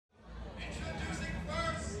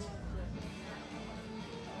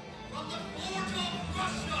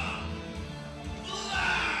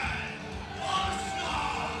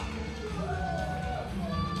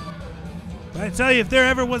I tell you, if there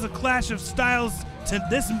ever was a clash of styles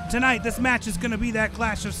tonight, this match is going to be that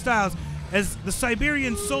clash of styles, as the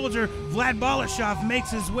Siberian soldier Vlad Balashov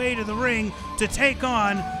makes his way to the ring to take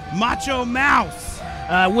on Macho Mouse.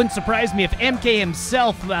 Wouldn't surprise me if MK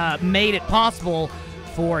himself made it possible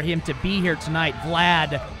for him to be here tonight.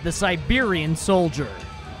 Vlad, the Siberian soldier.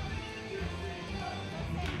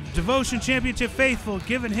 Devotion Championship faithful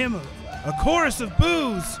giving him a chorus of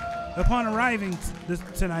boos upon arriving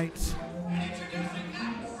tonight.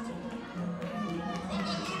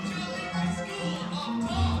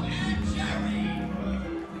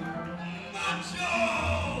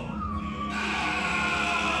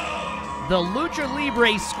 The Lucha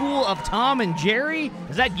Libre School of Tom and Jerry?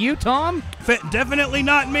 Is that you, Tom? Definitely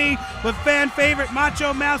not me, but fan favorite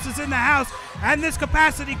Macho Mouse is in the house, and this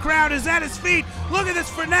capacity crowd is at his feet. Look at this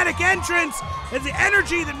frenetic entrance, as the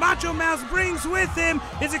energy that Macho Mouse brings with him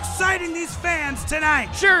is exciting these fans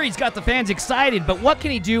tonight. Sure, he's got the fans excited, but what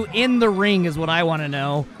can he do in the ring is what I want to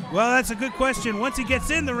know. Well, that's a good question. Once he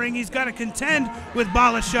gets in the ring, he's got to contend with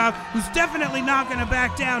Balashov, who's definitely not going to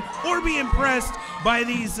back down or be impressed by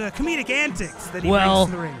these comedic antics that he brings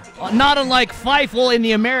to the ring. Not unlike Feifel in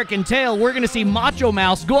the American Tale, we're going to see Macho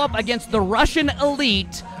Mouse go up against the Russian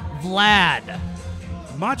elite, Vlad.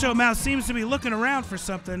 Macho Mouse seems to be looking around for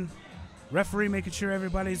something. Referee making sure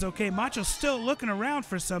everybody's okay. Macho's still looking around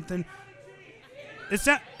for something.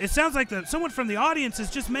 It sounds like someone from the audience has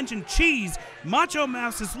just mentioned cheese. Macho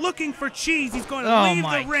Mouse is looking for cheese. He's going to leave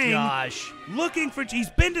the ring. Oh my gosh. Looking for cheese. He's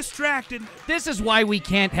been distracted. This is why we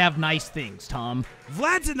can't have nice things, Tom.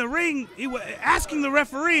 Vlad's in the ring asking the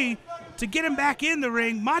referee to get him back in the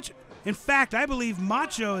ring. In fact, I believe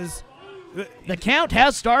Macho is... The count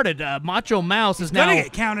has started. Macho Mouse is now... going to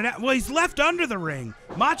get counted out. Well, he's left under the ring.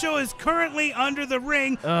 Macho is currently under the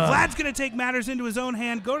ring. Vlad's going to take matters into his own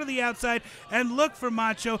hand, go to the outside, and look for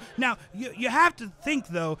Macho. Now, you have to think,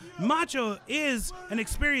 though, Macho is an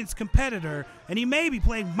experienced competitor, and he may be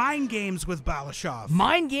playing mind games with Balashov.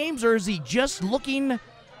 Mind games, or is he just looking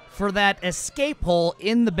for that escape hole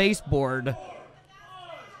in the baseboard?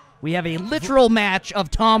 We have a literal match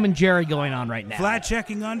of Tom and Jerry going on right now. Vlad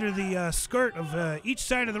checking under the skirt of each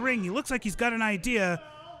side of the ring. He looks like he's got an idea.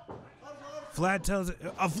 Vlad tells it.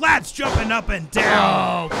 Vlad's jumping up and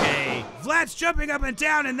down. Okay. Vlad's jumping up and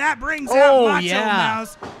down, and that brings out Macho yeah.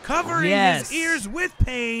 Mouse, covering his ears with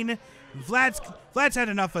pain. Vlad's had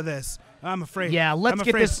enough of this. I'm afraid. Yeah, let's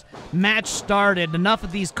get this match started. Enough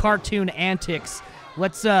of these cartoon antics.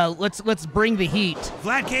 Let's bring the heat.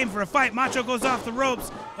 Vlad came for a fight. Macho goes off the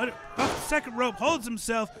ropes. Off the second rope, holds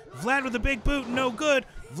himself. Vlad with a big boot, no good.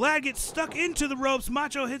 Vlad gets stuck into the ropes.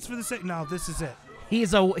 Macho hits for the second. No, this is it.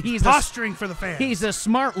 He's posturing for the fans. He's a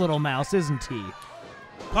smart little mouse, isn't he?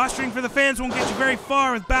 Posturing for the fans won't get you very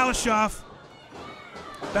far with Balashov.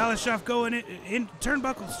 Balashov going in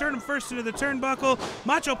turnbuckle, sternum first into the turnbuckle.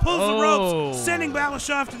 Macho pulls the ropes, sending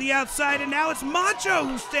Balashov to the outside, and now it's Macho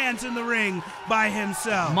who stands in the ring by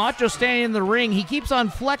himself. Macho standing in the ring. He keeps on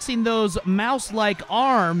flexing those mouse-like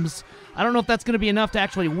arms. I don't know if that's going to be enough to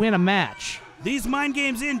actually win a match. These mind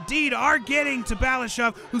games indeed are getting to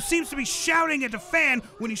Balashov, who seems to be shouting at the fan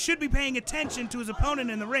when he should be paying attention to his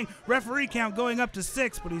opponent in the ring. Referee count going up to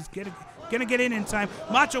 6, but he's going to get in time.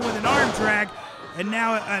 Macho with an arm drag. And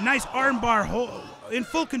now a nice armbar in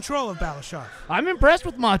full control of Balashov. I'm impressed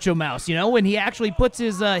with Macho Mouse. You know, when he actually puts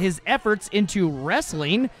his efforts into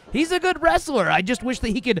wrestling, he's a good wrestler. I just wish that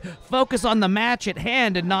he could focus on the match at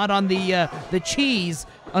hand and not on the cheese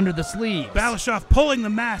under the sleeves. Balashov pulling the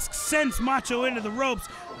mask sends Macho into the ropes.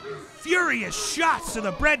 Furious shots to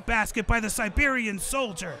the breadbasket by the Siberian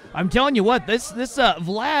soldier. I'm telling you what, this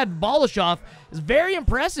Vlad Balashov is very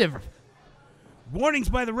impressive. Warnings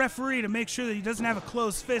by the referee to make sure that he doesn't have a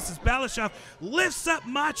closed fist as Balashov lifts up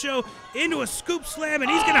Macho into a scoop slam,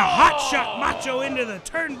 and he's going to hot shot Macho into the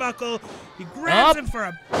turnbuckle. He grabs him for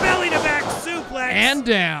a belly-to-back suplex. And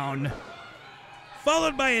down.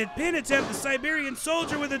 Followed by a pin attempt, the Siberian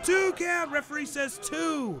soldier with a 2 count. Referee says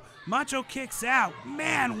 2. Macho kicks out.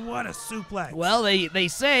 Man, what a suplex. Well, they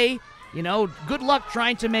say... You know, good luck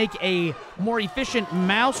trying to make a more efficient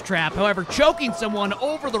mousetrap. However, choking someone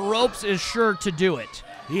over the ropes is sure to do it.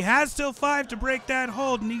 He has till 5 to break that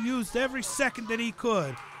hold, and he used every second that he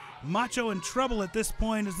could. Macho in trouble at this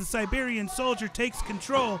point as the Siberian soldier takes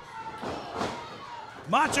control.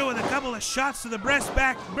 Macho with a couple of shots to the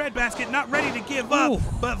breadbasket, not ready to give up,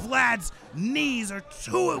 but Vlad's knees are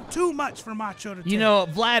too much for Macho to take. You know,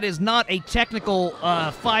 Vlad is not a technical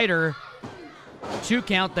fighter. 2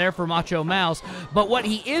 count there for Macho Mouse, but what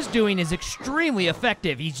he is doing is extremely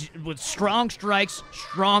effective. He's with strong strikes,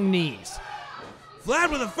 strong knees.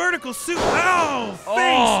 Vlad with a vertical suit. Oh,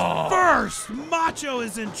 face first. Macho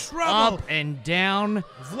is in trouble. Up and down.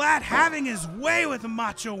 Vlad having his way with the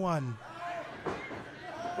Macho one.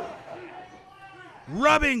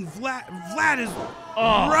 Rubbing Vlad is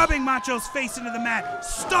rubbing Macho's face into the mat,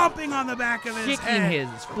 stomping on the back of his head. Kicking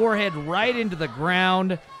his forehead right into the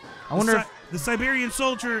ground. I wonder if the Siberian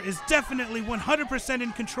Soldier is definitely 100%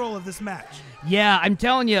 in control of this match. Yeah, I'm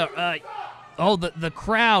telling you, the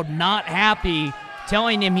crowd not happy,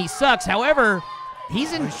 telling him he sucks. However, he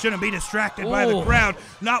shouldn't be distracted by the crowd,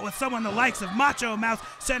 not with someone the likes of Macho Mouse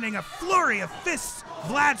sending a flurry of fists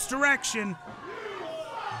Vlad's direction.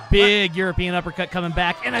 Big European uppercut coming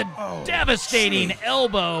back, and a devastating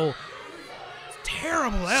elbow.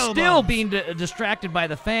 Terrible elbow. Still being distracted by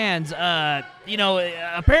the fans.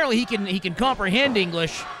 Apparently he can comprehend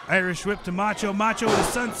English. Irish whip to Macho. Macho with a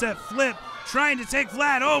sunset flip, trying to take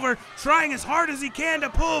Vlad over, trying as hard as he can to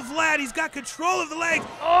pull Vlad. He's got control of the legs.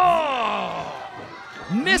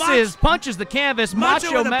 Misses, punches the canvas.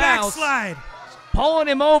 Macho with a Mouse backslide. Pulling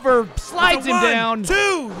him over, slides him down.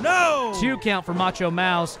 2 count for Macho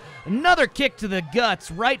Mouse. Another kick to the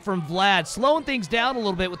guts right from Vlad, slowing things down a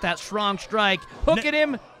little bit with that strong strike. Hooking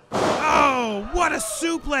him. Oh, what a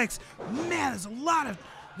suplex. Man, there's a lot of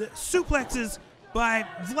suplexes by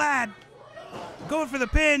Vlad. Going for the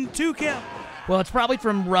pin, 2 count. Well, it's probably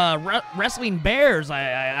from wrestling bears.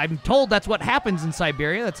 I'm told that's what happens in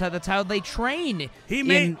Siberia. That's how they train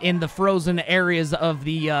in the frozen areas of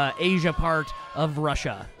the Asia part of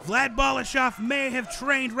Russia. Vlad Balashov may have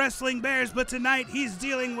trained wrestling bears, but tonight he's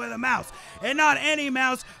dealing with a mouse. And not any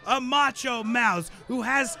mouse, a Macho Mouse, who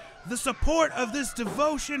has the support of this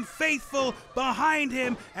devotion faithful behind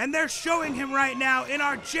him, and they're showing him right now in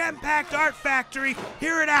our jam-packed art factory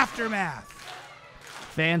here at Aftermath.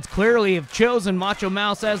 Fans clearly have chosen Macho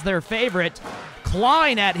Mouse as their favorite,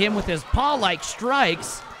 clawing at him with his paw-like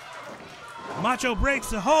strikes. Macho breaks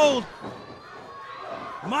the hold.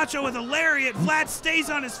 Macho with a lariat. Vlad stays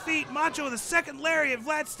on his feet. Macho with a second lariat.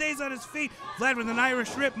 Vlad stays on his feet. Vlad with an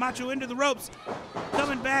Irish rip. Macho into the ropes.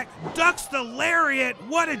 Coming back. Ducks the lariat.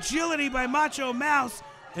 What agility by Macho Mouse.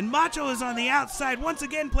 And Macho is on the outside, once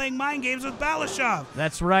again playing mind games with Balashov.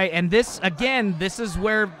 That's right, and this is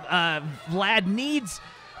where Vlad needs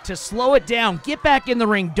to slow it down. Get back in the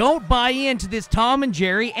ring. Don't buy into this Tom and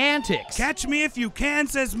Jerry antics. Catch me if you can,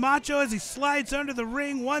 says Macho as he slides under the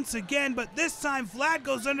ring once again, but this time Vlad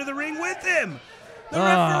goes under the ring with him. The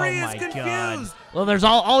referee is confused. God. Well,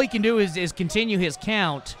 all he can do is continue his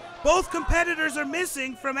count. Both competitors are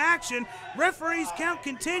missing from action. Referee's count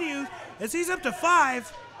continues as he's up to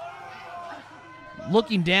 5.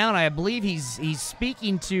 Looking down, I believe he's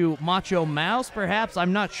speaking to Macho Mouse, perhaps.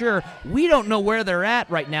 I'm not sure. We don't know where they're at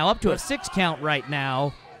right now. Up to a 6 count right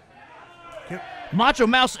now. Yep. Macho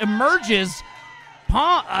Mouse emerges,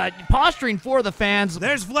 posturing for the fans.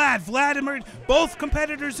 There's Vlad. Vlad emerged. Both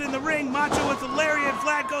competitors in the ring. Macho with the lariat.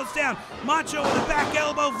 Vlad goes down. Macho with a back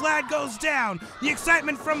elbow. Vlad goes down. The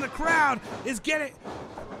excitement from the crowd is getting...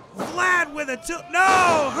 Vlad with a tilt.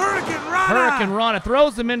 No! Hurricane Rana! Hurricane Rana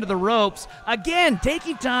throws him into the ropes. Again,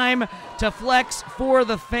 taking time to flex for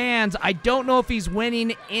the fans. I don't know if he's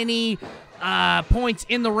winning any points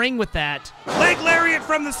in the ring with that. Leg lariat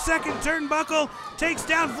from the second turnbuckle. Takes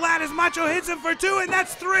down Vlad as Macho hits him for 2, and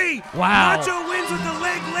that's 3. Wow. Macho wins with the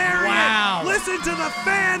leg lariat. Wow. Listen to the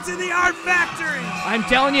fans in the art factory. I'm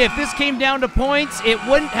telling you, if this came down to points, it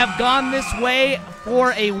wouldn't have gone this way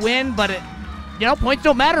for a win, but points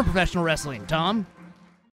don't matter in professional wrestling, Tom.